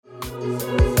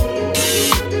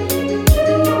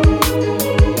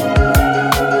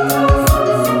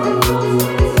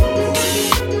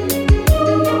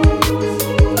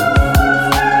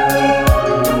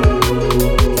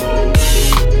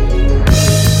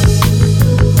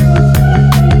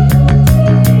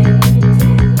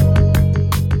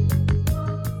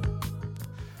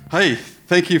Hey,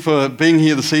 thank you for being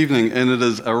here this evening, and it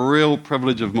is a real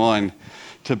privilege of mine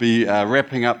to be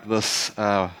wrapping up this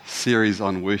series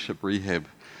on worship rehab.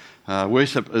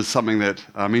 Worship is something that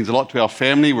means a lot to our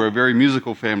family. We're a very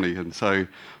musical family, and so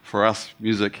for us,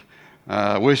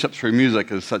 worship through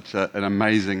music is such an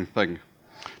amazing thing.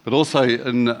 But also,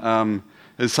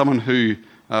 as someone who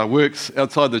works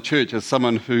outside the church, as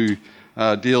someone who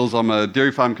I'm a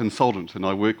dairy farm consultant, and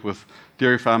I work with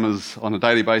dairy farmers on a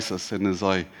daily basis, and as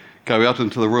I go out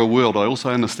into the real world, I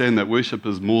also understand that worship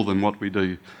is more than what we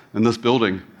do in this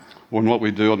building or in what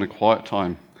we do on the quiet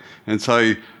time. And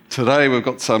so today we've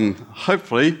got some,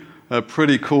 hopefully, a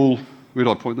pretty cool, where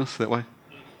do I point this? That way?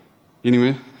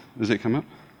 Anywhere? Does that come up?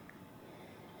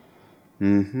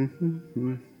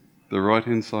 The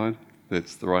right-hand side?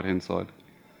 That's the right-hand side.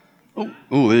 Oh,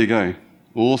 there you go.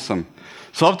 Awesome.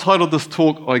 So I've titled this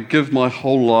talk, I Give My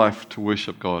Whole Life to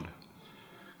Worship God.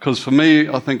 Because for me,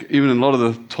 I think even in a lot of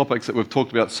the topics that we've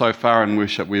talked about so far in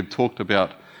worship, we've talked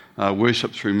about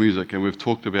worship through music, and we've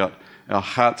talked about our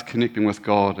hearts connecting with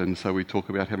God, and so we talk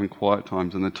about having quiet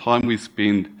times, and the time we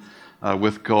spend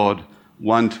with God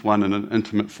one-to-one in an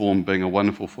intimate form being a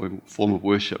wonderful form of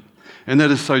worship. And that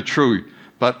is so true.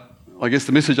 But I guess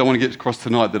the message I want to get across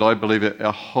tonight, that I believe that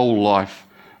our whole life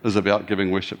is about giving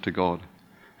worship to God.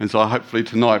 And so hopefully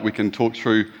tonight we can talk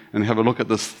through and have a look at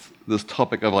this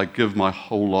topic of I give my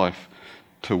whole life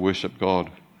to worship God.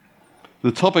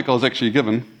 The topic I was actually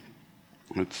given,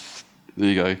 there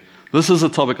you go. This is the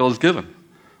topic I was given.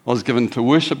 I was given to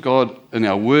worship God in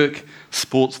our work,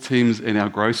 sports teams, and our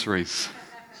groceries.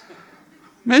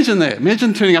 Imagine that.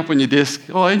 Imagine turning up on your desk.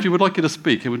 Oh, Andrew, we'd like you to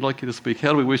speak. We'd like you to speak.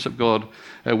 How do we worship God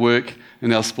at work,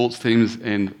 in our sports teams,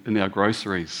 and in our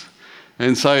groceries?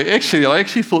 And so I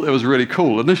actually thought that was really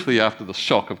cool. Initially after the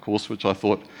shock, of course, which I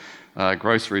thought,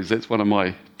 groceries, that's one of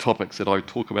my topics that I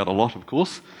talk about a lot, of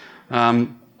course.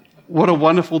 What a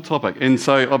wonderful topic. And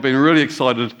so I've been really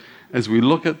excited as we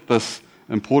look at this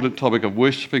important topic of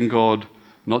worshiping God,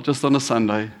 not just on a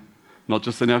Sunday, not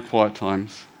just in our quiet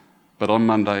times, but on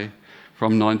Monday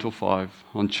from 9 till 5,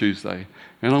 on Tuesday,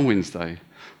 and on Wednesday,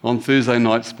 on Thursday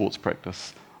night sports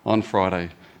practice, on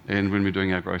Friday, and when we're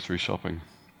doing our grocery shopping.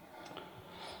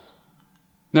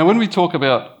 Now, when we talk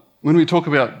about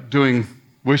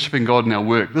worshipping God in our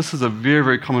work, this is a very,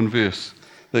 very common verse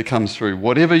that comes through.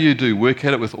 Whatever you do, work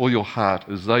at it with all your heart,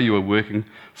 as though you are working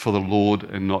for the Lord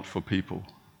and not for people.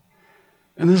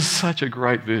 And this is such a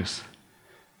great verse.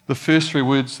 The first three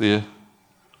words there,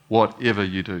 whatever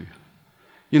you do.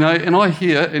 You know, and I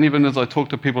hear, and even as I talk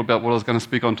to people about what I was going to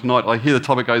speak on tonight, I hear the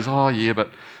topic goes, oh yeah, but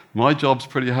my job's a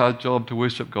pretty hard job to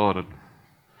worship God.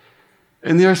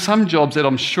 And there are some jobs that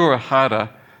I'm sure are harder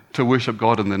to worship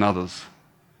God in than others.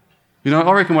 You know,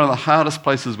 I reckon one of the hardest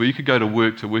places where you could go to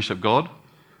work to worship God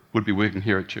would be working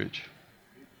here at church.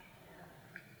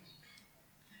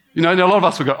 You know, now a lot of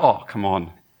us would go, oh, come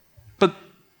on. But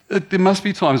there must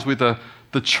be times where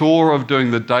the chore of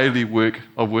doing the daily work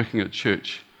of working at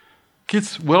church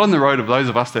gets well in the road of those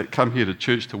of us that come here to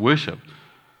church to worship.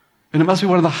 And it must be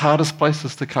one of the hardest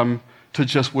places to come to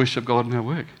just worship God in our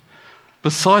work.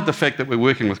 Beside the fact that we're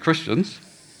working with Christians,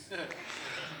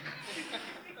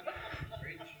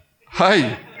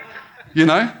 hey, you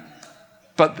know,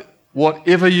 but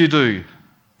whatever you do,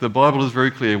 the Bible is very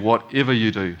clear, whatever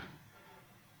you do,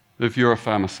 if you're a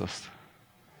pharmacist,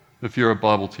 if you're a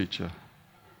Bible teacher,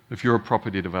 if you're a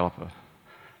property developer,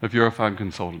 if you're a farm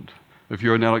consultant, if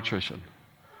you're an electrician,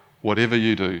 whatever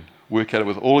you do, work at it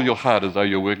with all of your heart as though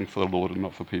you're working for the Lord and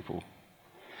not for people.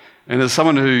 And as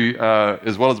someone who,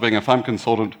 as well as being a farm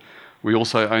consultant, we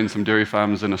also own some dairy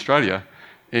farms in Australia,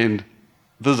 and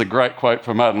this is a great quote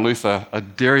from Martin Luther, a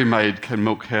dairy maid can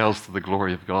milk cows to the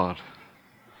glory of God.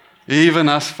 Even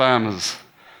us farmers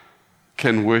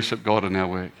can worship God in our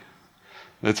work.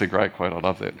 That's a great quote, I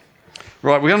love that.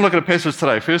 Right, we're going to look at a passage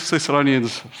today, 1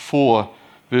 Thessalonians 4,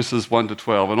 verses 1 to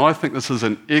 12, and I think this is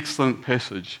an excellent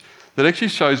passage that actually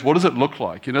shows what does it look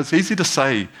like. You know, it's easy to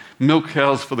say, milk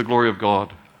cows for the glory of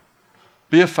God.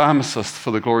 Be a pharmacist for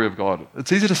the glory of God.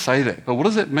 It's easy to say that, but what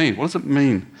does it mean? What does it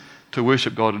mean to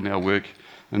worship God in our work,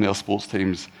 in our sports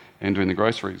teams, and doing the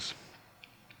groceries?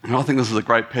 And I think this is a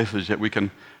great passage that we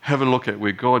can have a look at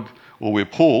where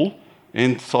Paul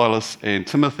and Silas and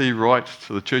Timothy write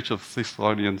to the church of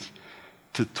Thessalonians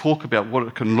to talk about what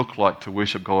it can look like to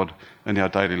worship God in our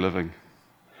daily living.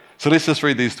 So let's just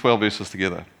read these 12 verses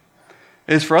together.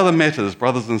 As for other matters,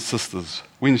 brothers and sisters,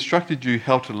 we instructed you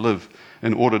how to live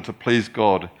in order to please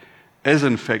God, as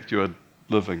in fact you are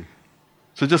living.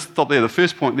 So just stop there. The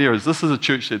first point there is this is a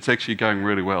church that's actually going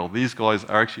really well. These guys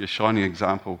are actually a shining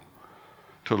example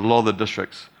to a lot of the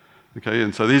districts Okay,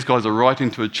 and so these guys are writing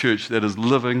to a church that is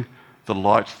living the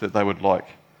light that they would like.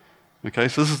 Okay,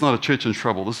 so this is not a church in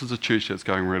trouble. This is a church that's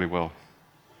going really well.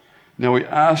 Now we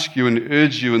ask you and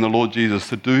urge you in the Lord Jesus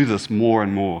to do this more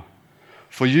and more.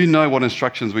 For you know what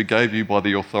instructions we gave you by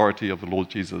the authority of the Lord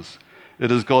Jesus.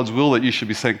 It is God's will that you should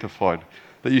be sanctified,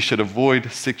 that you should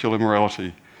avoid sexual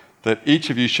immorality, that each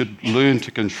of you should learn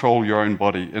to control your own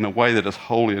body in a way that is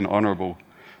holy and honourable,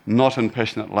 not in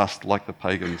passionate lust like the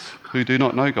pagans, who do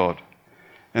not know God,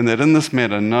 and that in this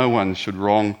matter no one should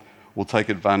wrong or take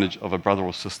advantage of a brother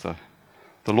or sister.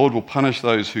 The Lord will punish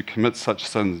those who commit such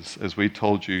sins as we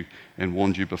told you and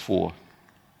warned you before.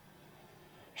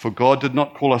 For God did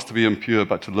not call us to be impure,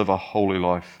 but to live a holy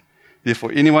life.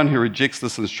 Therefore, anyone who rejects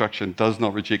this instruction does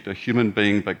not reject a human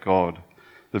being, but God,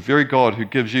 the very God who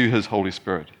gives you his Holy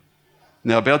Spirit.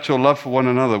 Now, about your love for one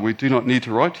another, we do not need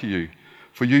to write to you,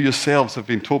 for you yourselves have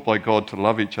been taught by God to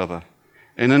love each other.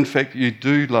 And in fact, you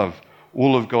do love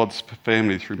all of God's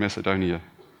family through Macedonia.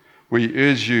 We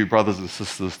urge you, brothers and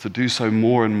sisters, to do so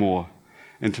more and more,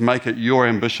 and to make it your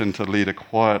ambition to lead a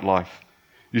quiet life.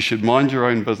 You should mind your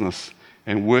own business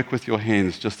and work with your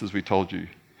hands, just as we told you,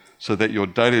 so that your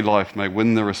daily life may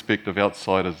win the respect of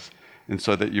outsiders, and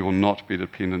so that you will not be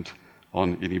dependent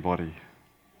on anybody.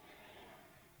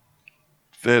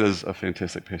 That is a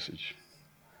fantastic passage.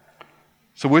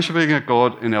 So worshipping our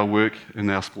God in our work, in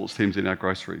our sports teams, in our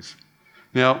groceries.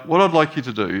 Now, what I'd like you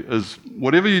to do is,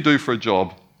 whatever you do for a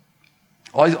job,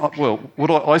 I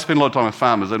spend a lot of time with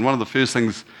farmers, and one of the first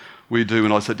things we do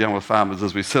when I sit down with farmers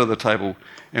is we sit at the table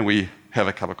and we have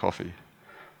a cup of coffee,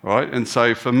 right? And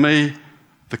so for me,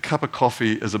 the cup of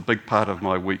coffee is a big part of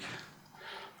my week,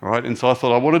 right? And so I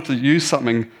thought I wanted to use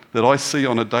something that I see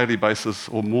on a daily basis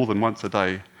or more than once a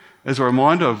day as a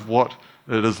reminder of what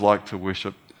it is like to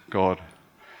worship God.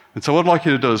 And so what I'd like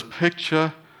you to do is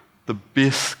picture the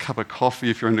best cup of coffee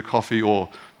if you're into coffee, or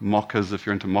mochas if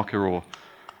you're into mocha, or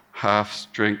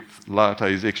half-strength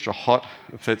lattes, extra hot,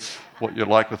 if that's what you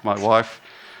like with my wife.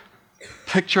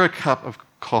 Picture a cup of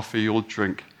coffee or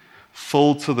drink,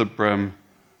 full to the brim,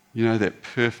 you know, that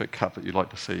perfect cup that you'd like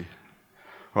to see.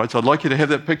 All right, so I'd like you to have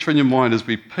that picture in your mind as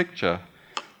we picture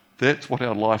that's what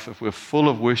our life, if we're full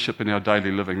of worship in our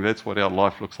daily living, that's what our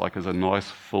life looks like, as a nice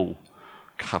full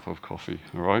cup of coffee.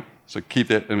 All right, so keep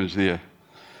that image there.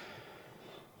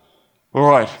 All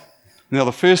right, now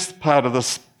the first part of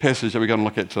this passage that we're going to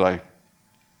look at today.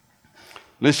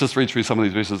 Let's just read through some of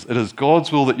these verses. It is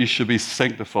God's will that you should be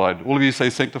sanctified. All of you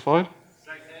say sanctified?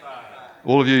 Sanctified.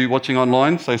 All of you watching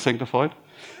online say sanctified.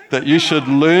 That you should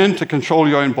learn to control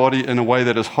your own body in a way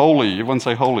that is holy. Everyone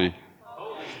say holy.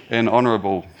 Holy. And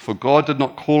honourable. For God did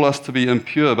not call us to be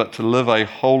impure, but to live a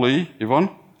holy,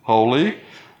 everyone? Holy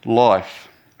life.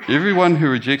 Everyone who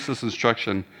rejects this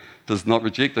instruction does not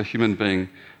reject a human being,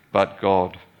 but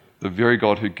God, the very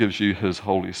God who gives you his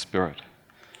Holy Spirit.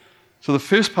 So the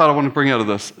first part I want to bring out of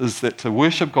this is that to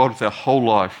worship God with our whole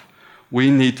life,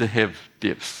 we need to have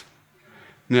depth.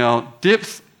 Now,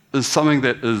 depth is something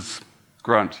that is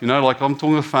grunt. You know, like I'm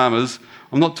talking with farmers,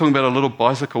 I'm not talking about a little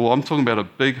bicycle, I'm talking about a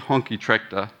big honky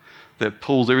tractor that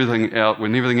pulls everything out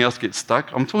when everything else gets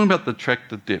stuck. I'm talking about the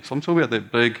tractor depth. I'm talking about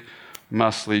that big,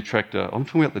 muscly tractor. I'm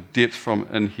talking about the depth from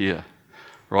in here.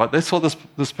 Right? That's what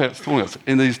this part's talking about.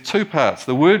 In these two parts,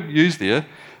 the word used there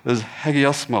is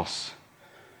hagiosmos.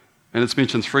 And it's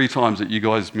mentioned 3 times that you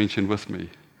guys mentioned with me.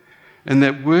 And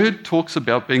that word talks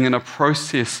about being in a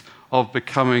process of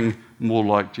becoming more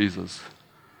like Jesus.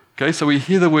 Okay, so we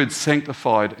hear the word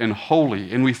sanctified and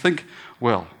holy, and we think,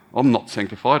 well, I'm not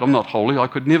sanctified, I'm not holy, I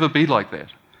could never be like that.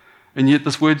 And yet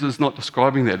this word is not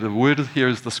describing that. The word here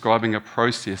is describing a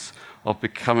process of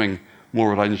becoming more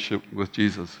relationship with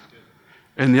Jesus.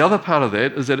 And the other part of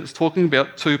that is that it's talking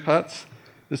about 2 parts.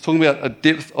 It's talking about a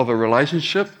depth of a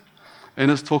relationship, and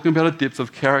it's talking about a depth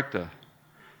of character.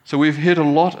 So we've heard a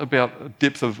lot about a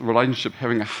depth of relationship,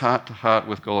 having a heart-to-heart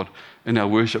with God in our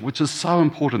worship, which is so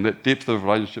important, that depth of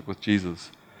relationship with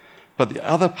Jesus. But the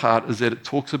other part is that it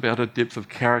talks about a depth of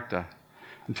character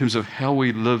in terms of how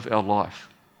we live our life.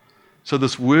 So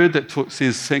this word that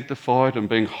says sanctified and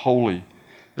being holy,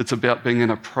 it's about being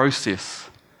in a process,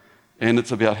 and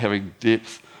it's about having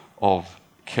depth of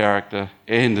character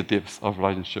and a depth of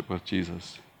relationship with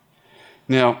Jesus.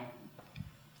 Now,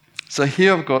 so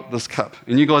here I've got this cup,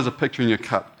 and you guys are picturing your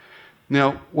cup.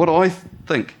 Now, what I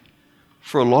think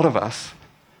for a lot of us,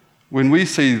 when we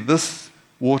see this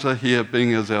water here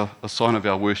being as a sign of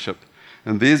our worship,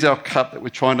 and there's our cup that we're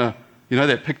trying to, you know,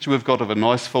 that picture we've got of a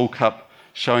nice full cup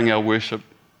showing our worship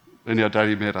in our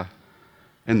daily matter,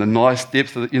 and the nice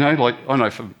depth of it, you know, like, I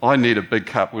know I need a big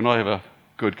cup. When I have a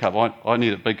good cup, I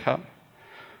need a big cup.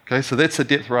 Okay, so that's the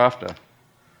depth we're after.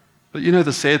 But you know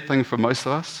the sad thing for most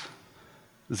of us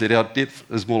is that our depth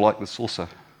is more like the saucer.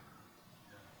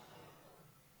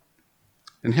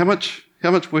 And how much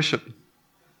worship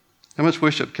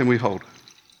can we hold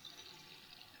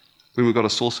when we've got a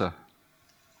saucer?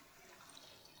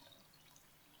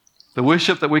 The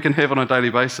worship that we can have on a daily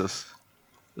basis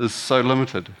is so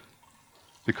limited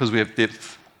because we have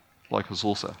depth like a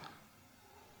saucer.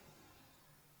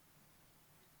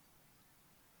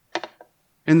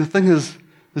 And the thing is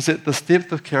that this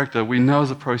depth of character we know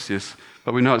is a process,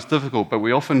 but we know it's difficult, but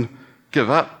we often give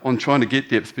up on trying to get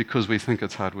depth because we think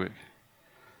it's hard work.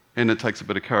 And it takes a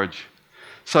bit of courage.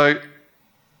 So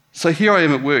here I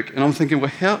am at work, and I'm thinking, well,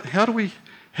 how do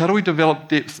we develop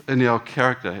depth in our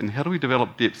character, and how do we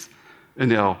develop depth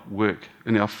in our work,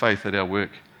 in our faith at our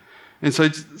work? And so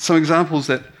some examples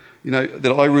that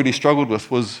I really struggled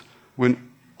with was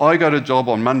when I go to a job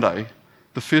on Monday,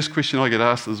 the first question I get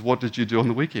asked is, what did you do on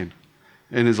the weekend?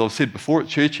 And as I've said before at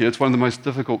church here, it's one of the most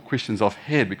difficult questions I've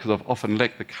had because I've often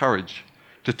lacked the courage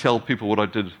to tell people what I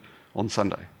did on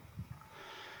Sunday.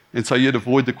 And so you'd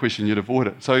avoid the question, you'd avoid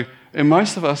it. So, and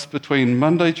most of us between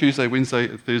Monday, Tuesday, Wednesday,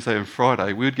 Thursday and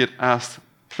Friday, we would get asked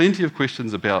plenty of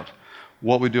questions about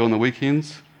what we do on the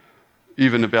weekends,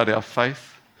 even about our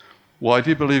faith. Why do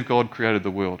you believe God created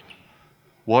the world?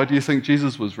 Why do you think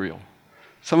Jesus was real?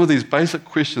 Some of these basic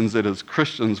questions that as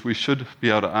Christians we should be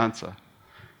able to answer,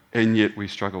 and yet we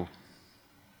struggle.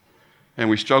 And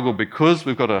we struggle because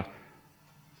we've got a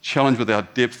challenge with our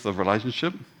depth of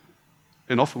relationship.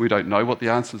 And often we don't know what the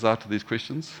answers are to these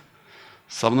questions.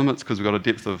 Some of them it's because we've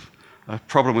got a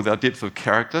problem with our depth of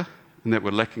character, and that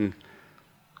we're lacking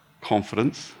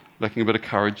confidence, lacking a bit of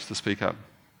courage to speak up.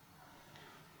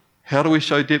 How do we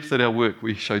show depth at our work?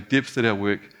 We show depth at our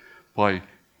work by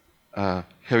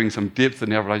having some depth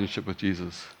in our relationship with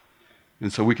Jesus.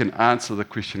 And so we can answer the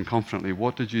question confidently,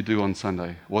 what did you do on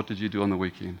Sunday? What did you do on the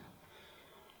weekend?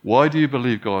 Why do you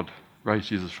believe God raised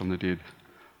Jesus from the dead?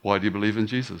 Why do you believe in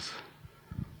Jesus?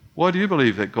 Why do you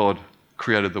believe that God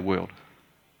created the world?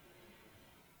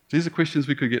 These are questions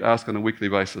we could get asked on a weekly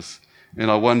basis,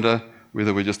 and I wonder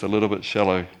whether we're just a little bit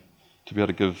shallow to be able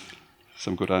to give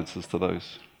some good answers to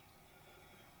those.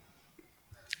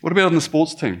 What about on the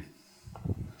sports team?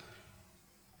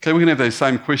 Okay, we can have those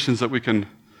same questions that we can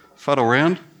fuddle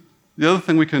around. The other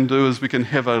thing we can do is we can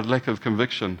have a lack of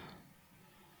conviction.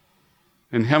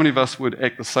 And how many of us would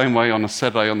act the same way on a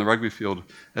Saturday on the rugby field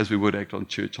as we would act on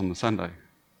church on the Sunday?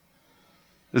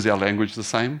 Is our language the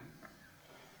same?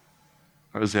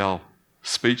 Or is our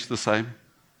speech the same?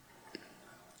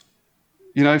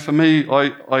 You know, for me,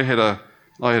 I had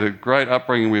a great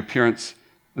upbringing where parents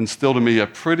instilled in me a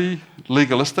pretty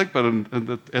legalistic, but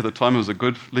at the time it was a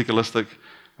good legalistic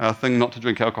thing not to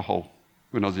drink alcohol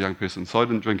when I was a young person. So I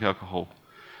didn't drink alcohol.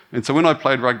 And so when I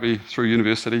played rugby through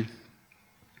university,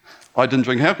 I didn't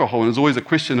drink alcohol. And it was always a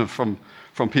question from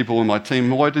people in my team,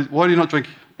 why do you not drink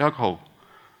alcohol?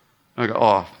 And I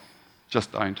go,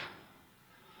 just don't.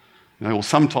 Well,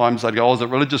 sometimes they'd go, is it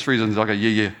religious reasons? I go,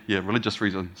 yeah, religious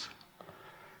reasons.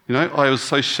 I was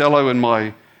so shallow in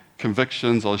my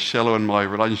convictions, I was shallow in my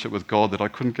relationship with God that I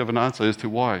couldn't give an answer as to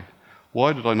why.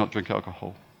 Why did I not drink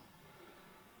alcohol?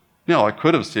 Now, I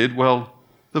could have said, well,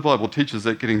 the Bible teaches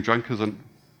that getting drunk isn't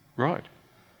right.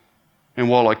 And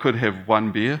while I could have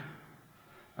one beer,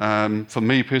 for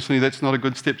me personally, that's not a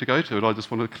good step to go to, and I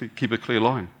just want to keep a clear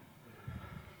line.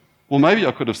 Well, maybe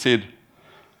I could have said,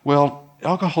 well,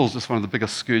 alcohol is just one of the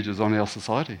biggest scourges on our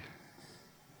society.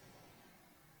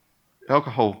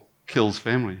 Alcohol kills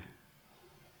family.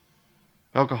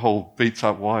 Alcohol beats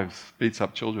up wives, beats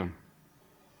up children.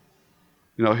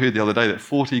 I heard the other day that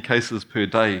 40 cases per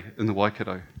day in the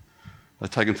Waikato are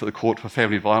taken to the court for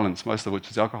family violence, most of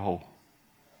which is alcohol.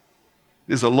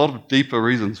 There's a lot of deeper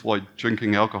reasons why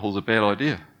drinking alcohol is a bad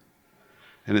idea.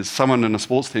 And as someone in a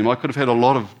sports team, I could have had a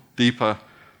lot of deeper,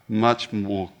 much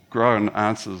more grown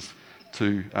answers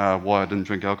to why I didn't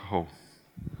drink alcohol.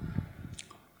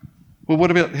 Well,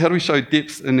 what about how do we show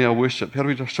depth in our worship? How do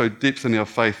we show depth in our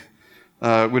faith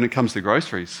when it comes to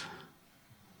groceries?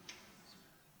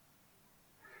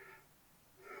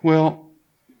 Well,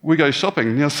 we go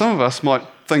shopping. Now, some of us might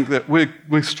think that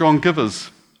we're strong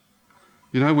givers.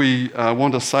 We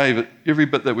want to save every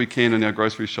bit that we can in our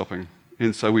grocery shopping.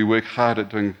 And so we work hard at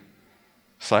doing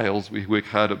sales. We work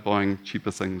hard at buying cheaper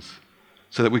things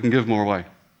so that we can give more away.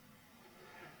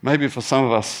 Maybe for some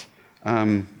of us,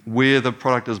 where the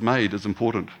product is made is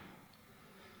important.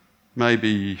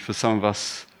 Maybe for some of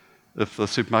us, if the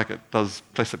supermarket does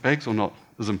plastic bags or not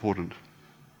is important.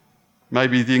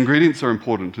 Maybe the ingredients are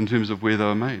important in terms of where they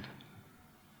were made.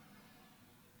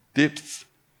 Depth.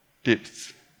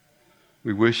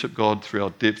 We worship God through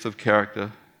our depth of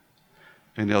character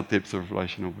and our depth of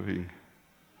relational being.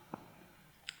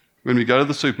 When we go to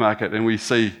the supermarket and we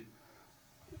see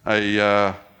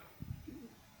a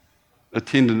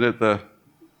attendant at the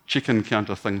chicken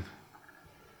counter thing,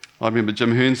 I remember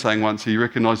Jim Hearn saying once he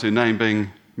recognised her name being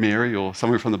Mary or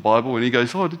somewhere from the Bible, and he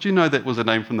goes, "Oh, did you know that was a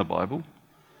name from the Bible?"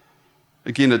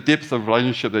 Again, a depth of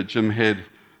relationship that Jim had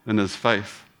in his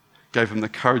faith gave him the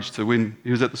courage to, when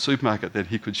he was at the supermarket, that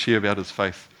he could share about his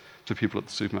faith to people at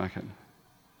the supermarket.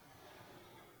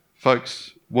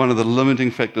 Folks, one of the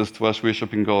limiting factors to us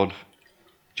worshipping God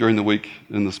during the week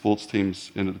in the sports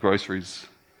teams and at the groceries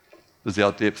is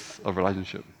our depth of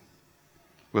relationship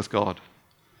with God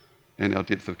and our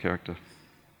depth of character.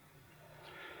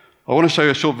 I want to show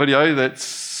you a short video that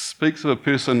speaks of a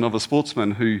person, of a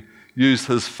sportsman who used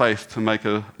his faith to make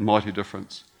a mighty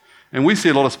difference. And we see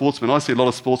a lot of sportsmen. I see a lot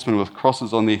of sportsmen with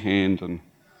crosses on their hand and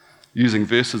using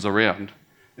verses around.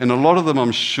 And a lot of them,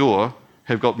 I'm sure,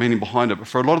 have got meaning behind it. But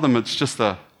for a lot of them, it's just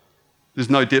there's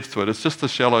no depth to it. It's just a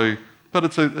shallow, but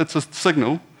it's a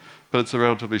signal, but it's a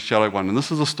relatively shallow one. And this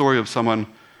is a story of someone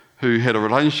who had a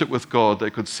relationship with God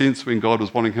that could sense when God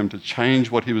was wanting him to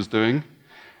change what he was doing.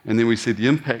 And then we see the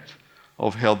impact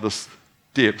of how this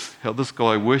depth, how this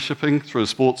guy worshipping through his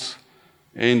sports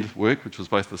and work, which was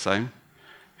both the same,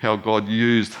 how God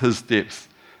used his depth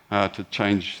to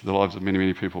change the lives of many,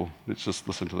 many people. Let's just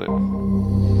listen to that.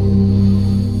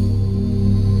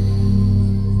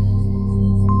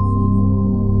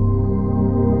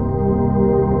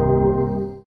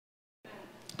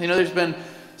 You know, there's been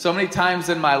so many times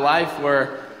in my life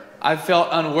where I felt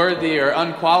unworthy or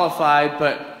unqualified,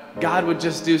 but God would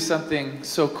just do something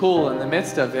so cool in the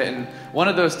midst of it. And one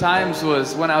of those times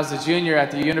was when I was a junior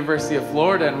at the University of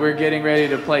Florida, and we're getting ready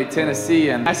to play Tennessee.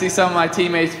 And I see some of my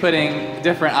teammates putting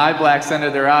different eye blacks under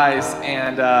their eyes,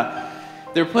 and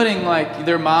they're putting like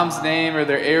their mom's name or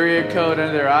their area code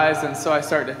under their eyes. And so I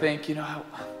start to think, you know,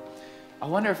 I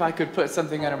wonder if I could put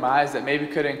something under my eyes that maybe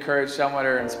could encourage someone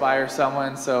or inspire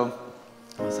someone. So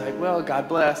I was like, well, God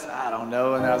bless, I don't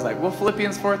know. And I was like, well,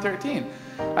 Philippians 4:13,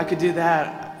 I could do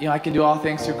that. You know, I can do all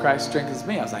things through Christ who strengthens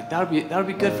me. I was like, that would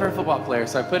be good for a football player.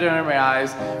 So I put it under my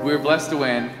eyes. We were blessed to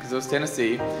win because it was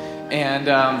Tennessee. And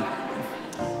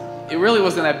it really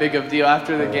wasn't that big of a deal.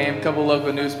 After the game, a couple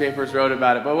local newspapers wrote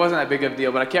about it, but it wasn't that big of a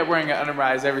deal. But I kept wearing it under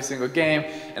my eyes every single game.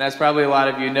 And as probably a lot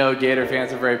of you know, Gator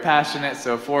fans are very passionate.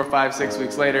 So 4, 5, 6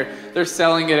 weeks later, they're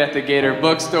selling it at the Gator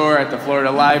bookstore, at the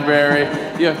Florida Library.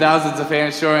 You have thousands of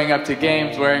fans showing up to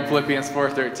games wearing Philippians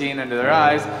 4:13 under their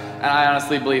eyes. And I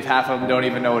honestly believe half of them don't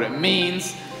even know what it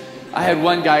means. I had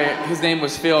one guy, his name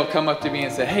was Phil, come up to me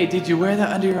and said, "Hey, did you wear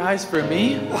that under your eyes for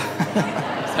me?"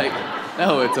 It's like,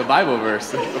 no, it's a Bible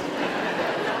verse.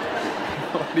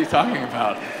 What are you talking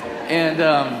about? And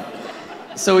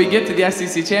so we get to the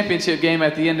SEC championship game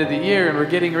at the end of the year, and we're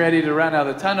getting ready to run out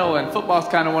of the tunnel. And football's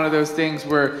kind of one of those things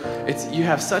where you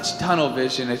have such tunnel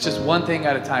vision. It's just one thing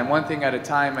at a time, one thing at a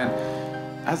time. And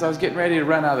as I was getting ready to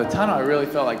run out of the tunnel, I really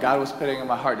felt like God was putting in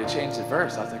my heart to change the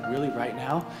verse. I was like, really, right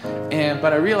now?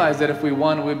 But I realized that if we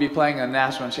won, we'd be playing a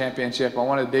national championship on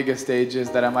one of the biggest stages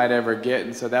that I might ever get.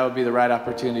 And so that would be the right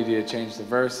opportunity to change the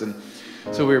verse. And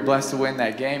so we were blessed to win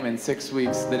that game. And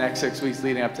the next 6 weeks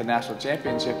leading up to the national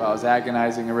championship, I was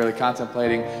agonizing and really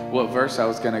contemplating what verse I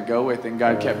was going to go with. And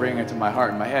God kept bringing it to my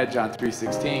heart and my head, John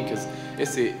 3:16, because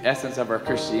it's the essence of our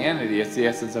Christianity. It's the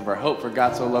essence of our hope. For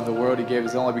God so loved the world, he gave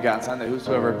his only begotten Son, that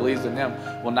whosoever believes in him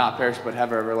will not perish but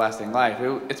have everlasting life.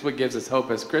 It's what gives us hope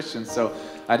as Christians. So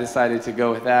I decided to go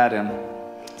with that. And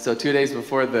so 2 days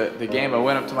before the game, I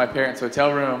went up to my parents'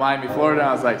 hotel room in Miami, Florida, and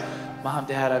I was like, Mom,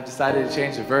 Dad, I've decided to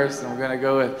change the verse, and we're going to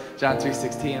go with John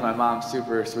 3:16. My mom's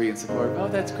super sweet and supportive. Oh,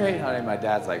 that's great, honey. My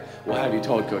dad's like, well, have you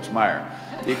told Coach Meyer?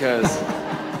 Because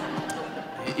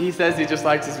he says he just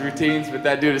likes his routines, but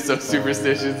that dude is so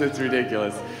superstitious, it's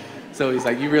ridiculous. So he's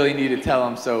like, you really need to tell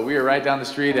him. So we were right down the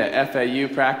street at FAU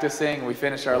practicing. We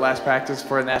finished our last practice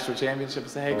for the national championship. I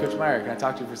said, hey, Coach Meyer, can I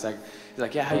talk to you for a second? He's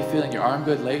like, yeah, how you feeling? Your arm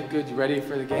good, leg good? You ready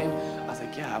for the game? I was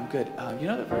like, yeah, I'm good. You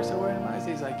know the verse I wear in my eyes?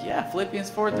 He's like, yeah,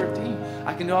 Philippians 4:13.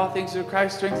 I can do all things through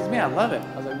Christ who strengthens me. I love it.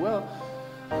 I was like, well,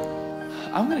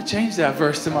 I'm going to change that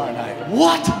verse tomorrow night.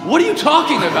 What? What are you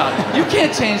talking about? You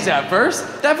can't change that verse.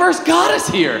 That verse got us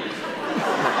here.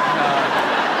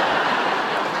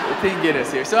 It didn't get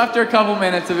us here. So after a couple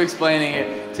minutes of explaining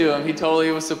it to him, he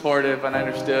totally was supportive and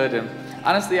understood. And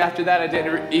honestly, after that, I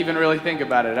didn't even really think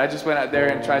about it. I just went out there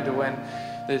and tried to win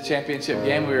the championship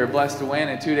game. We were blessed to win.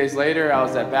 And 2 days later, I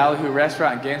was at Ballyhoo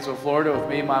Restaurant in Gainesville, Florida with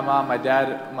me, my mom, my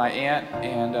dad, my aunt,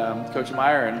 and Coach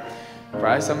Meyer. And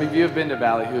probably some of you have been to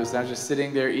Ballyhoo's. And I was just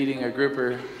sitting there eating a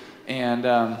grouper. And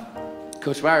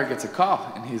Coach Bauer gets a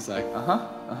call, and he's like,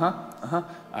 all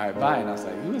right, bye. And I was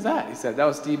like, who is that? He said, that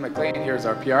was Steve McLean. Here's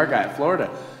our PR guy at Florida.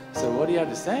 So what do you have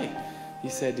to say? He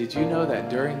said, did you know that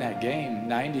during that game,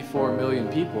 94 million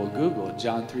people Googled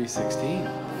John 3:16?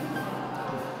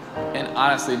 And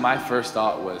honestly, my first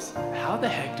thought was, how the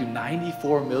heck do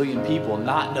 94 million people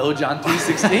not know John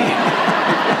 3:16?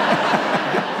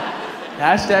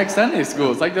 Hashtag Sunday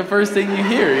school. It's like the first thing you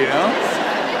hear, you know?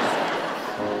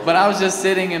 But I was just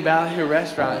sitting in Valley Hill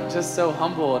Restaurant, just so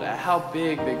humbled at how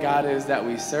big the God is that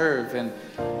we serve and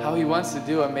how he wants to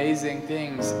do amazing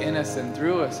things in us and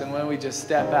through us. And when we just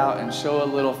step out and show a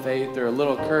little faith or a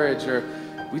little courage, or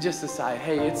we just decide,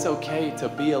 hey, it's okay to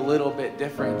be a little bit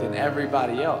different than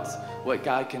everybody else, what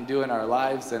God can do in our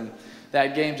lives. And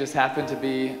that game just happened to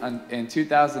be in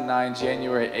 2009,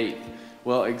 January 8th.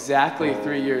 Well, exactly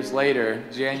 3 years later,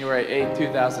 January 8th,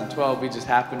 2012, we just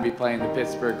happened to be playing the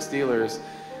Pittsburgh Steelers.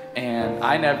 And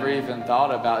I never even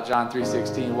thought about John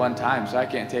 3:16 one time, so I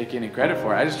can't take any credit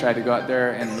for it. I just tried to go out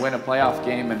there and win a playoff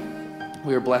game, and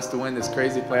we were blessed to win this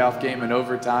crazy playoff game in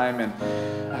overtime. And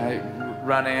I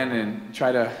run in and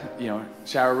try to,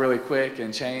 shower really quick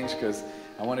and change because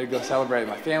I wanted to go celebrate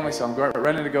with my family. So I'm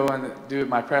running to go and do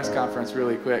my press conference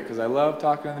really quick because I love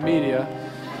talking to the media.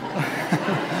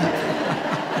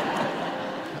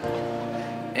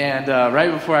 And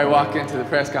right before I walk into the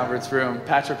press conference room,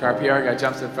 Patrick, our PR guy,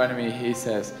 jumps in front of me. He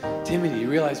says, Timmy, do you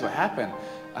realize what happened?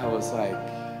 I was like,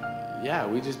 yeah,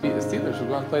 we just beat the Steelers. We're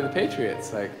going to play the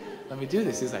Patriots. Like, let me do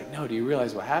this. He's like, no, do you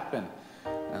realize what happened?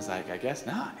 And I was like, I guess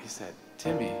not. He said,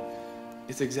 Timmy,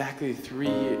 it's exactly three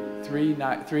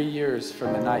years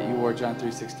from the night you wore John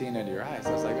 3:16 under your eyes.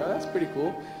 I was like, oh, that's pretty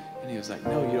cool. And he was like,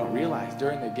 no, you don't realize.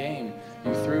 During the game,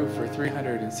 you threw for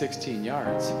 316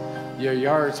 yards. Your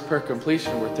yards per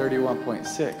completion were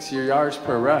 31.6. Your yards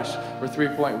per rush were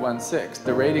 3.16.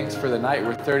 The ratings for the night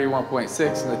were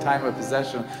 31.6, and the time of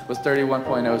possession was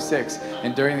 31.06.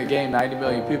 And during the game, 90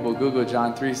 million people Googled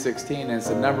John 3:16, and it's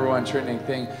the #1 trending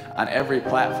thing on every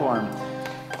platform.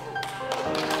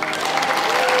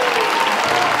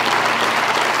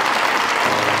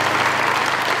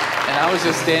 I was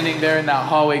just standing there in that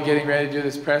hallway getting ready to do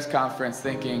this press conference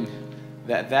thinking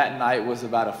that night was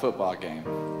about a football game.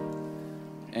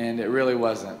 And it really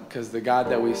wasn't, because the God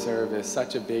that we serve is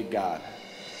such a big God.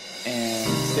 And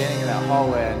standing in that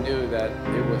hallway, I knew that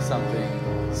it was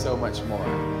something so much more,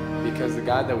 because the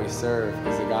God that we serve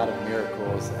is a God of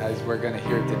miracles, as we're going to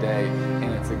hear today,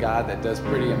 and it's a God that does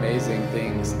pretty amazing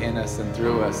things in us and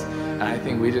through us. And I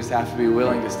think we just have to be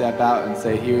willing to step out and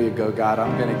say, here you go, God,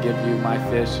 I'm going to give you my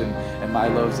fish and my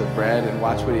loaves of bread, and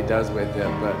watch what he does with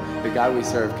it. But the God we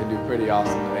serve can do pretty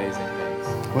awesome, amazing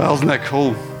things. Well, isn't that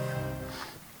cool?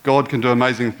 God can do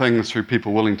amazing things through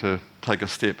people willing to take a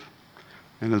step.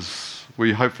 And as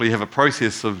we hopefully have a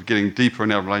process of getting deeper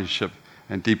in our relationship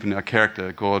and deeper in our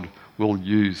character, God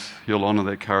he'll honor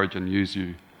that courage and use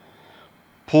you.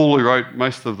 Paul, who wrote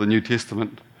most of the New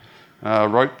Testament,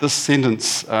 wrote this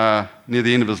sentence near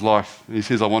the end of his life. He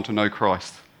says, I want to know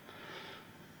Christ.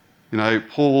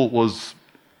 Paul was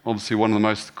obviously one of the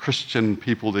most Christian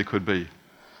people there could be.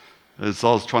 As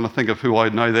I was trying to think of who I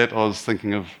know that, I was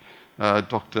thinking of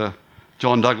Dr.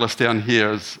 John Douglas down here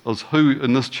as who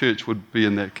in this church would be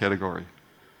in that category.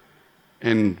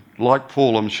 And like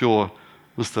Paul, I'm sure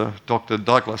Mr. Dr.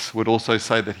 Douglas would also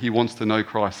say that he wants to know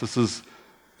Christ.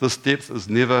 This depth is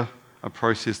never a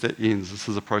process that ends. This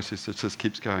is a process that just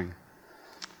keeps going.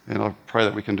 And I pray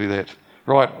that we can do that.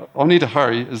 Right, I need to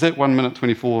hurry. Is that 1 minute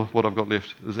 24 what I've got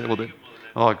left? Is that what that?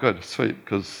 Oh, good, sweet,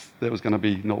 because that was going to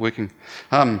be not working.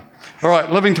 All right,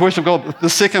 living to worship God. The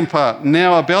second part.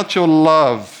 Now about your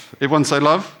love. Everyone say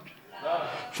love? Love.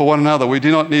 For one another. We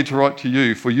do not need to write to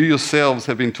you, for you yourselves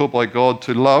have been taught by God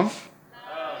to love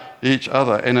each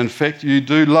other. And in fact, you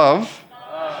do love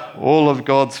all of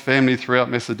God's family throughout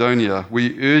Macedonia.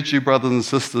 We urge you, brothers and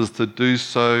sisters, to do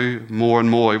so more and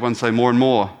more. Everyone say more and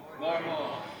more. More and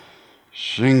more.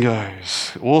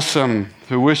 Shingos. Awesome.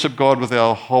 To worship God with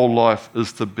our whole life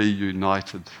is to be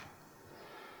united.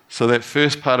 So that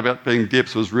first part about being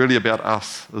depth was really about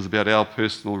us. It was about our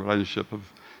personal relationship of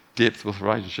depth with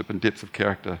relationship and depth of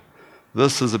character.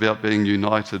 This is about being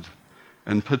united.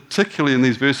 And particularly in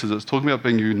these verses, it's talking about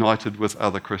being united with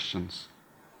other Christians,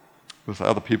 with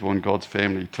other people in God's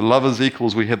family. To love as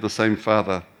equals, we have the same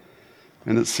Father.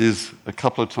 And it says a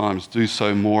couple of times, do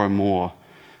so more and more.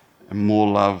 And more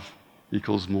love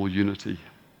equals more unity.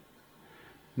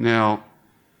 Now,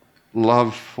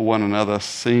 love for one another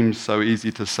seems so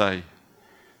easy to say,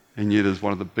 and yet is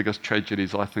one of the biggest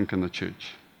tragedies, I think, in the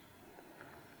church,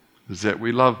 is that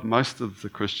we love most of the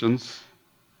Christians,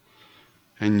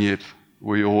 and yet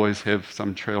we always have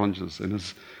some challenges. And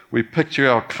as we picture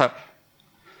our cup,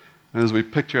 and as we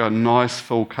picture our nice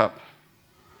full cup,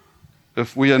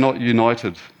 if we are not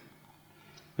united,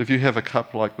 if you have a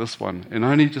cup like this one, and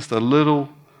only just a little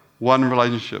one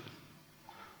relationship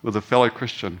with a fellow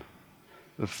Christian,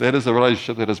 if that is a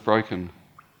relationship that is broken,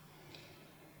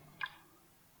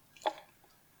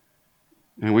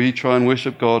 and we try and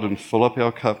worship God and fill up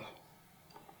our cup,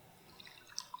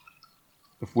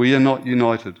 if we are not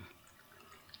united,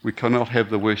 we cannot have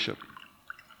the worship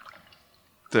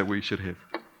that we should have.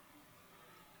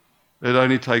 It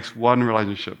only takes one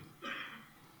relationship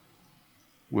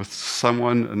with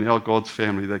someone in our God's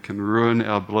family that can ruin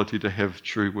our ability to have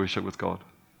true worship with God.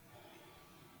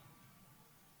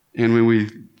 And when we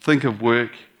think of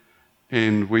work,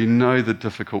 and we know the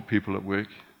difficult people at work,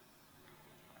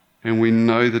 and we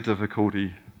know the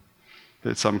difficulty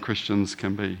that some Christians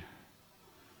can be,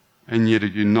 and yet a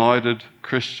united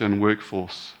Christian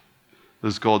workforce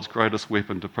is God's greatest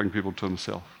weapon to bring people to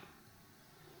himself.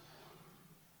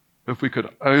 If we could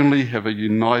only have a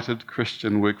united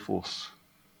Christian workforce,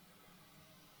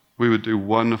 we would do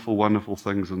wonderful, wonderful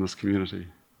things in this community.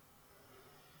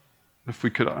 If we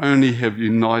could only have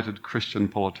united Christian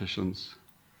politicians,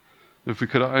 if we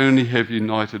could only have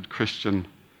united Christian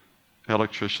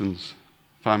electricians,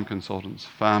 farm consultants,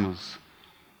 farmers,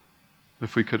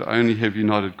 if we could only have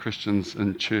united Christians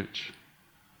in church,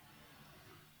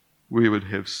 we would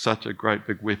have such a great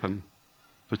big weapon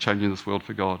for changing this world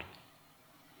for God.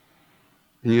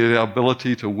 And yet our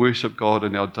ability to worship God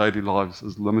in our daily lives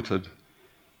is limited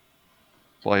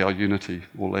by our unity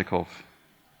or lack of.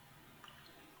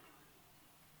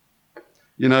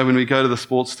 You know, when we go to the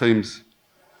sports teams,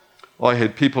 I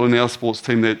had people in our sports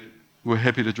team that were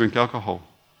happy to drink alcohol.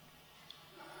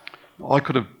 I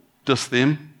could have dissed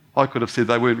them. I could have said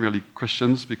they weren't really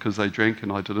Christians because they drank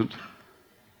and I didn't.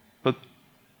 But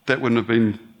that wouldn't have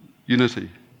been unity.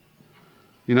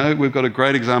 You know, we've got a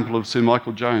great example of Sir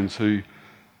Michael Jones, who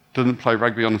didn't play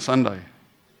rugby on a Sunday.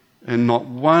 And not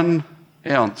 1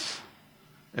 ounce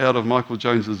out of Michael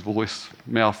Jones's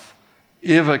mouth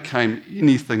ever came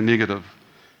anything negative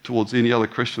towards any other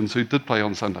Christians who did play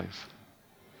on Sundays.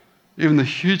 Even the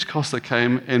huge cost that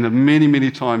came, and the many,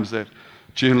 many times that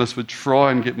journalists would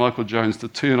try and get Michael Jones to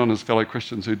turn on his fellow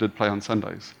Christians who did play on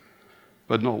Sundays,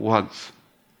 but not once.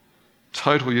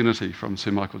 Total unity from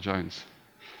Sir Michael Jones.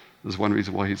 There's one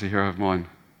reason why he's a hero of mine.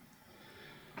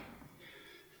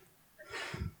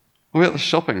 What about the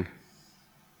shopping?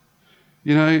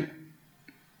 You know,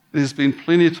 there's been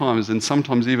plenty of times, and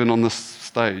sometimes even on this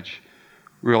stage,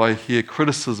 where I hear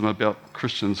criticism about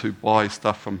Christians who buy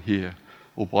stuff from here,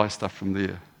 or buy stuff from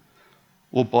there,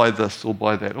 or buy this, or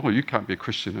buy that. Oh, you can't be a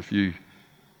Christian if you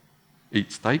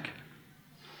eat steak.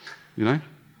 You know?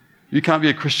 You can't be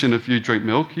a Christian if you drink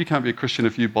milk. You can't be a Christian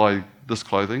if you buy this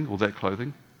clothing or that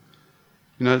clothing.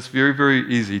 You know, it's very,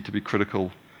 very easy to be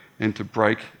critical and to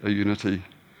break a unity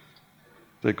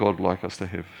that God would like us to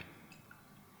have.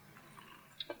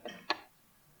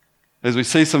 As we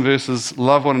see some verses,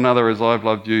 love one another as I've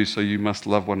loved you, so you must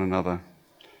love one another.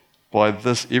 By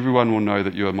this, everyone will know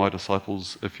that you are my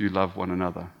disciples if you love one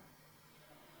another.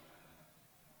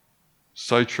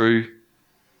 So true.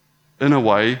 In a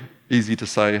way, easy to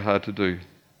say, hard to do.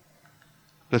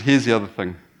 But here's the other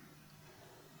thing.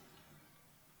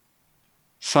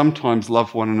 Sometimes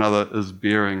love one another is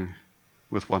bearing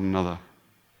with one another.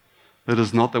 It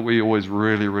is not that we always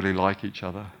really, really like each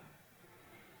other.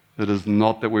 It is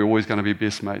not that we're always going to be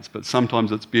best mates, but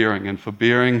sometimes it's bearing. And for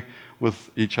bearing with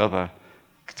each other,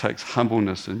 it takes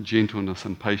humbleness and gentleness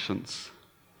and patience.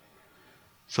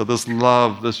 So this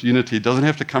love, this unity, doesn't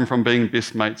have to come from being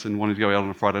best mates and wanting to go out on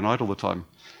a Friday night all the time.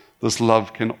 This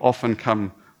love can often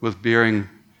come with bearing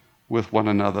with one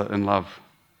another in love,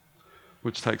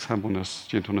 which takes humbleness,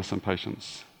 gentleness, and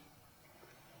patience.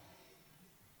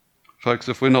 Folks,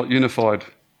 if we're not unified,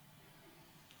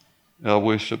 our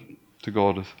worship to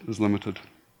God is limited.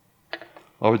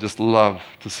 I would just love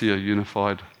to see a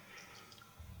unified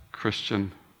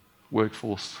Christian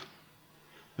workforce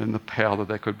and the power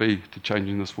that could be to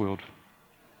changing this world.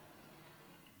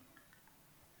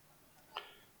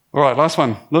 All right, last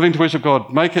one. Living to worship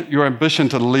God. Make it your ambition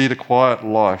to lead a quiet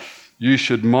life. You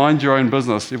should mind your own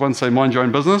business. Everyone say, mind your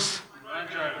own business. Mind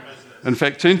your own business. In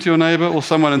fact, turn to your neighbour or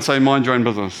someone and say, mind your own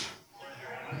business.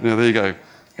 Now, there you go.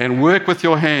 And work with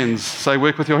your hands. Say,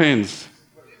 work with your hands.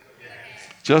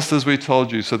 Just as we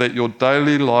told you, so that your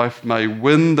daily life may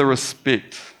win the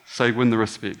respect. Say, win the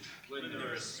respect. Win the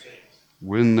respect.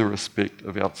 Win the respect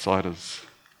of outsiders.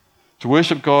 To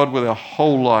worship God with our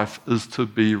whole life is to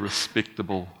be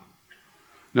respectable.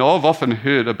 Now, I've often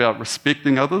heard about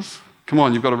respecting others. Come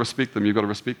on, you've got to respect them, you've got to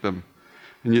respect them.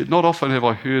 And yet not often have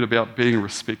I heard about being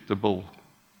respectable.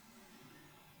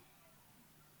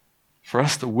 For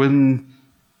us to win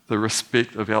the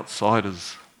respect of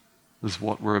outsiders is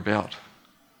what we're about.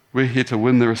 We're here to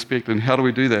win the respect, and how do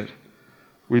we do that?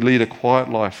 We lead a quiet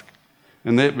life,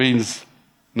 and that means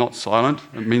not silent,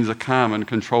 it means a calm and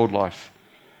controlled life.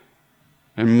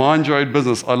 And mind your own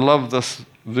business. I love this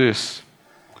verse.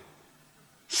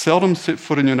 Seldom set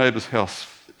foot in your neighbour's house.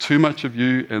 Too much of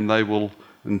you, and they will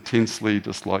intensely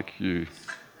dislike you.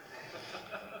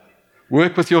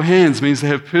 Work with your hands means to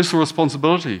have personal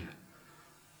responsibility.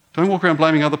 Don't walk around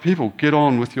blaming other people. Get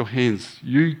on with your hands.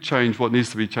 You change what needs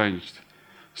to be changed.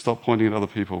 Stop pointing at other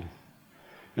people.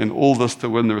 And all this to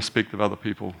win the respect of other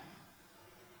people.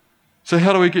 So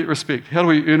how do we get respect? How do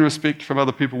we earn respect from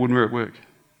other people when we're at work?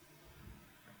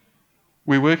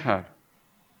 We work hard.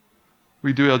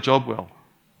 We do our job well.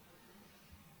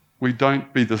 We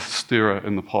don't be the stirrer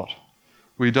in the pot.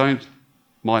 We don't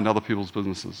mind other people's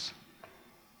businesses.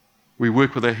 We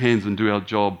work with our hands and do our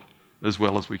job as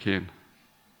well as we can.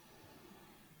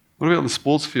 What about in the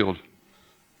sports field?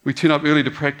 We turn up early to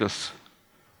practice.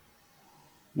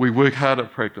 We work hard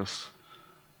at practice.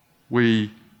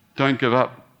 We don't give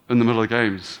up in the middle of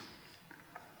games.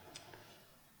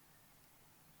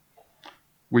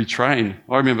 We train.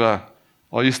 I remember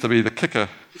I used to be the kicker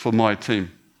for my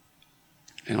team.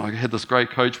 And I had this great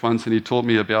coach once, and he taught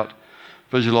me about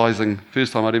visualizing.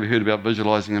 First time I'd ever heard about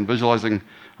visualizing, and visualizing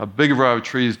a big row of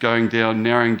trees going down,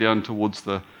 narrowing down towards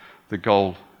the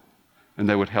goal, and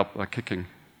they would help by kicking.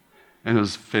 And it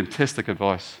was fantastic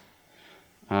advice.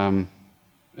 And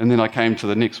then I came to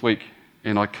the next week,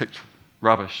 and I kicked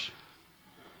rubbish.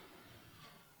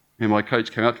 And my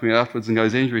coach came up to me afterwards and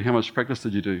goes, Andrew, how much practice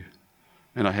did you do?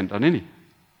 And I hadn't done any.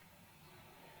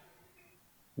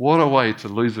 What a way to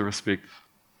lose the respect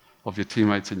of your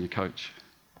teammates and your coach.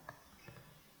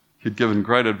 He'd given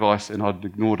great advice, and I'd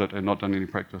ignored it and not done any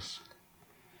practice.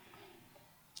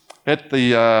 At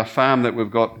the farm that we've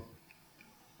got,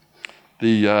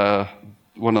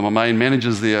 one of my main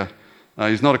managers there,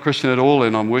 he's not a Christian at all,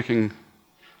 and I'm working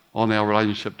on our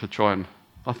relationship to try and,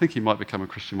 I think he might become a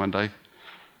Christian one day.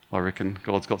 I reckon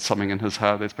God's got something in his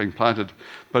heart that's been planted.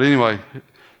 But anyway,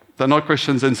 they're not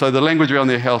Christians, and so the language around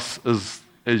their house is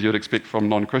as you'd expect from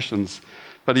non-Christians.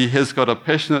 But he has got a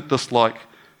passionate dislike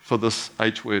for this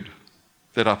H word,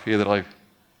 that up here that I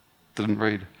didn't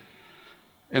read.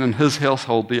 And in his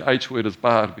household, the H word is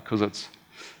barred because it's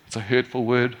a hurtful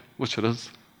word, which it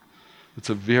is. It's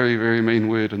a very, very mean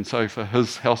word, and so for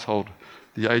his household,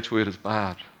 the H word is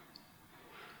barred.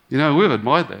 You know, we've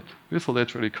admired that. We thought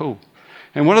that's really cool.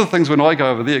 And one of the things when I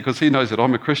go over there, because he knows that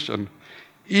I'm a Christian,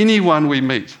 anyone we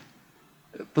meet,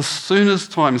 the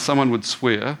soonest time someone would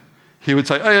swear, he would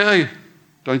say, hey,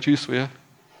 don't you swear.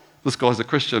 This guy's a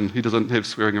Christian. He doesn't have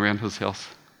swearing around his house.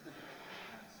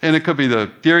 And it could be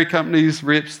the dairy companies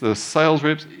reps, the sales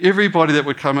reps, everybody that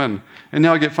would come in. And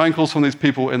now I get phone calls from these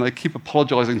people, and they keep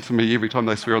apologising to me every time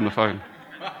they swear on the phone.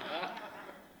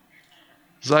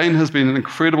 Zane has been an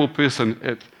incredible person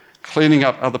at cleaning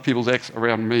up other people's acts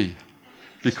around me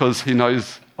because he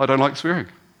knows I don't like swearing.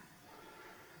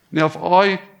 Now, if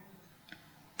I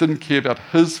didn't care about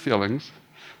his feelings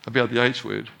about the H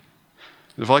word,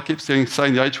 if I kept saying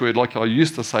the H word like I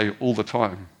used to say all the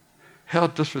time, how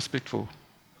disrespectful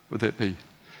would that be?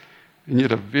 And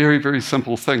yet a very, very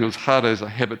simple thing, as hard as a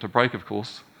habit to break, of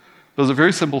course, but it was a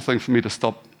very simple thing for me to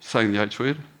stop saying the H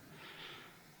word,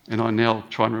 and I now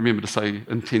try and remember to say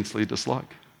intensely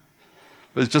dislike.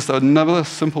 But it's just another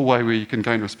simple way where you can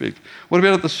gain respect. What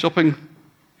about at the shopping,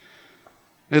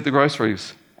 at the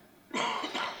groceries?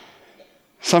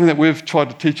 Something that we've tried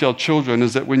to teach our children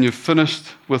is that when you've finished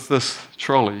with this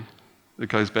trolley, it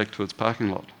goes back to its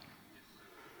parking lot.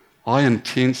 I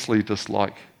intensely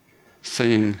dislike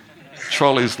seeing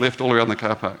trolleys left all around the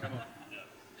car park.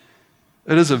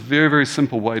 It is a very, very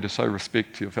simple way to show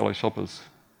respect to your fellow shoppers,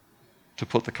 to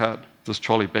put this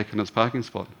trolley back in its parking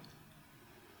spot.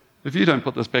 If you don't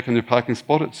put this back in your parking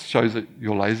spot, it shows that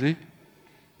you're lazy.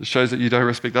 It shows that you don't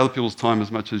respect other people's time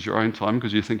as much as your own time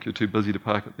because you think you're too busy to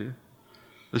park it there.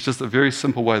 It's just a very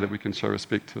simple way that we can show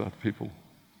respect to other people.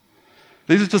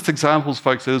 These are just examples,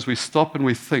 folks, as we stop and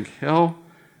we think, how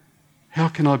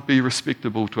can I be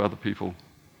respectable to other people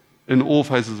in all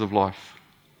phases of life?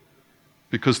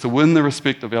 Because to win the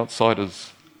respect of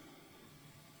outsiders,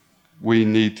 we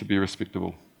need to be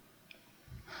respectable.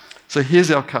 So here's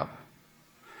our cup.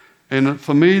 And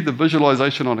for me, the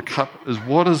visualization on a cup is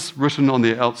what is written on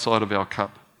the outside of our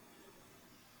cup.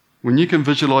 When you can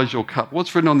visualize your cup,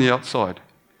 what's written on the outside?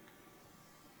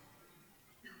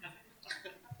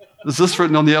 Is this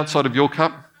written on the outside of your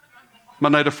cup?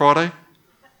 Monday to Friday,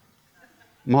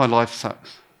 my life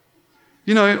sucks.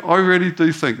 You know, I really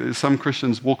do think that some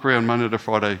Christians walk around Monday to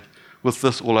Friday with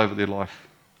this all over their life.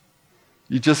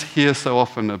 You just hear so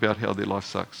often about how their life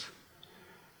sucks.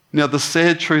 Now, the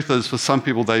sad truth is, for some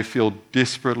people, they feel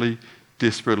desperately,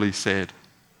 desperately sad.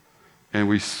 And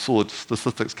we saw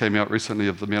statistics came out recently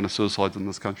of the amount of suicides in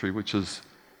this country, which is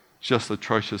just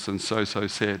atrocious and so, so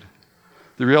sad.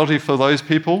 The reality for those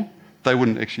people, they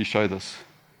wouldn't actually show this.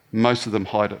 Most of them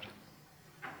hide it.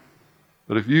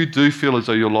 But if you do feel as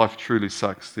though your life truly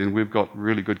sucks, then we've got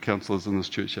really good counselors in this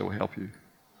church that will help you.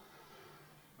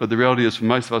 But the reality is, for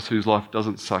most of us whose life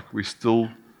doesn't suck, we still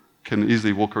can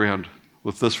easily walk around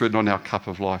with this written on our cup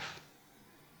of life.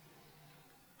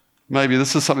 Maybe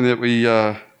this is something that we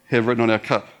have written on our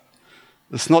cup.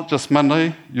 It's not just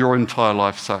Monday, your entire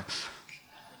life sucks.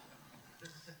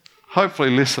 Hopefully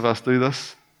less of us do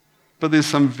this, but there's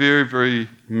some very, very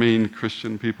mean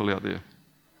Christian people out there.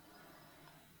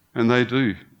 And they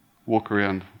do walk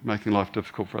around making life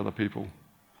difficult for other people.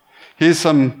 Here's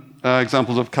some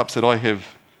examples of cups that I have.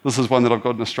 This is one that I've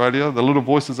got in Australia. The little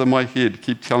voices in my head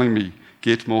keep telling me,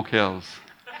 get more cows.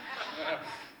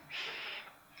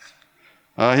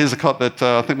 Here's a cup that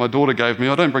I think my daughter gave me.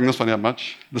 I don't bring this one out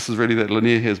much. This is really that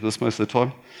Lanier has this most of the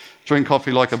time. Drink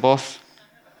coffee like a boss.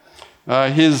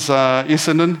 Here's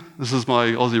Essendon. This is my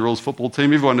Aussie Rules football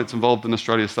team. Everyone that's involved in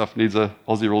Australia stuff needs a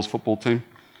Aussie Rules football team.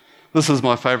 This is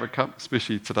my favourite cup,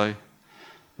 especially today,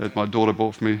 that my daughter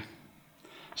bought for me.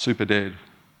 Super Dad.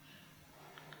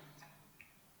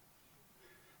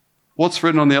 What's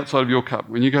written on the outside of your cup?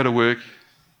 When you go to work,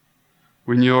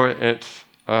 when you're at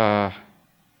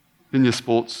in your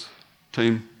sports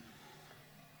team,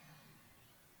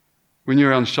 when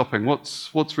you're out shopping,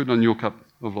 what's written on your cup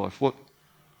of life? What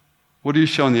do you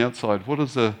show on the outside? What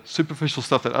is the superficial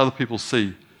stuff that other people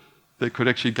see that could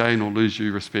actually gain or lose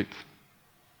you respect?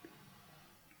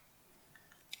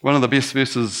 One of the best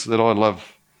verses that I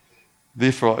love,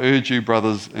 therefore I urge you,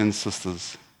 brothers and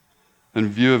sisters, in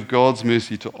view of God's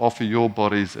mercy, to offer your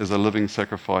bodies as a living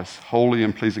sacrifice, holy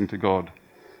and pleasing to God.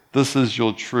 This is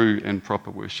your true and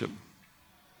proper worship.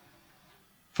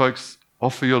 Folks,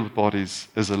 offer your bodies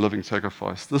as a living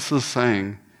sacrifice. This is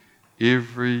saying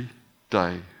every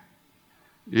day,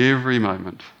 every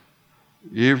moment,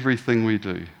 everything we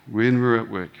do, when we're at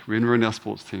work, when we're in our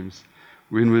sports teams,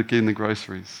 when we're getting the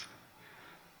groceries,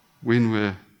 when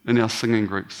we're in our singing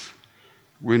groups,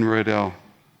 when we're at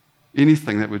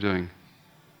anything that we're doing,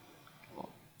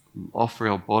 offer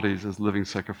our bodies as living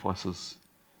sacrifices,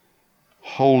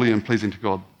 holy and pleasing to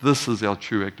God. This is our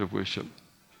true act of worship.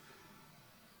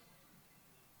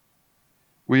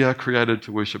 We are created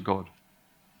to worship God.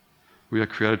 We are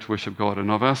created to worship God.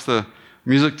 And I've asked the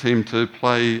music team to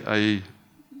play a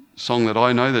song that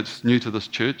I know that's new to this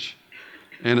church.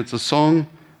 And it's a song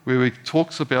where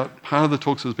part of the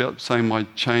talks is about saying my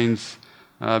chains,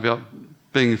 about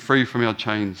being free from our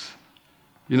chains.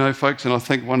 You know, folks, and I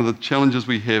think one of the challenges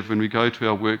we have when we go to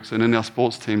our works and in our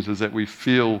sports teams is that we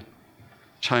feel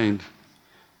chained.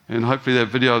 And hopefully that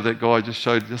video of that guy just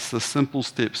showed just the simple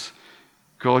steps.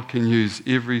 God can use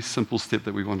every simple step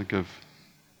that we want to give.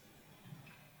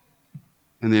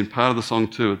 And then part of the song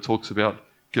too, it talks about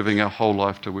giving our whole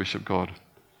life to worship God.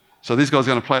 So these guys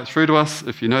are going to play it through to us.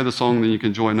 If you know the song, then you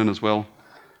can join in as well.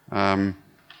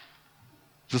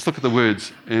 Just look at the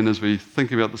words, and as we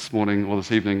think about this morning or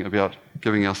this evening about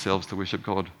giving ourselves to worship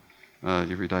God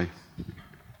every day.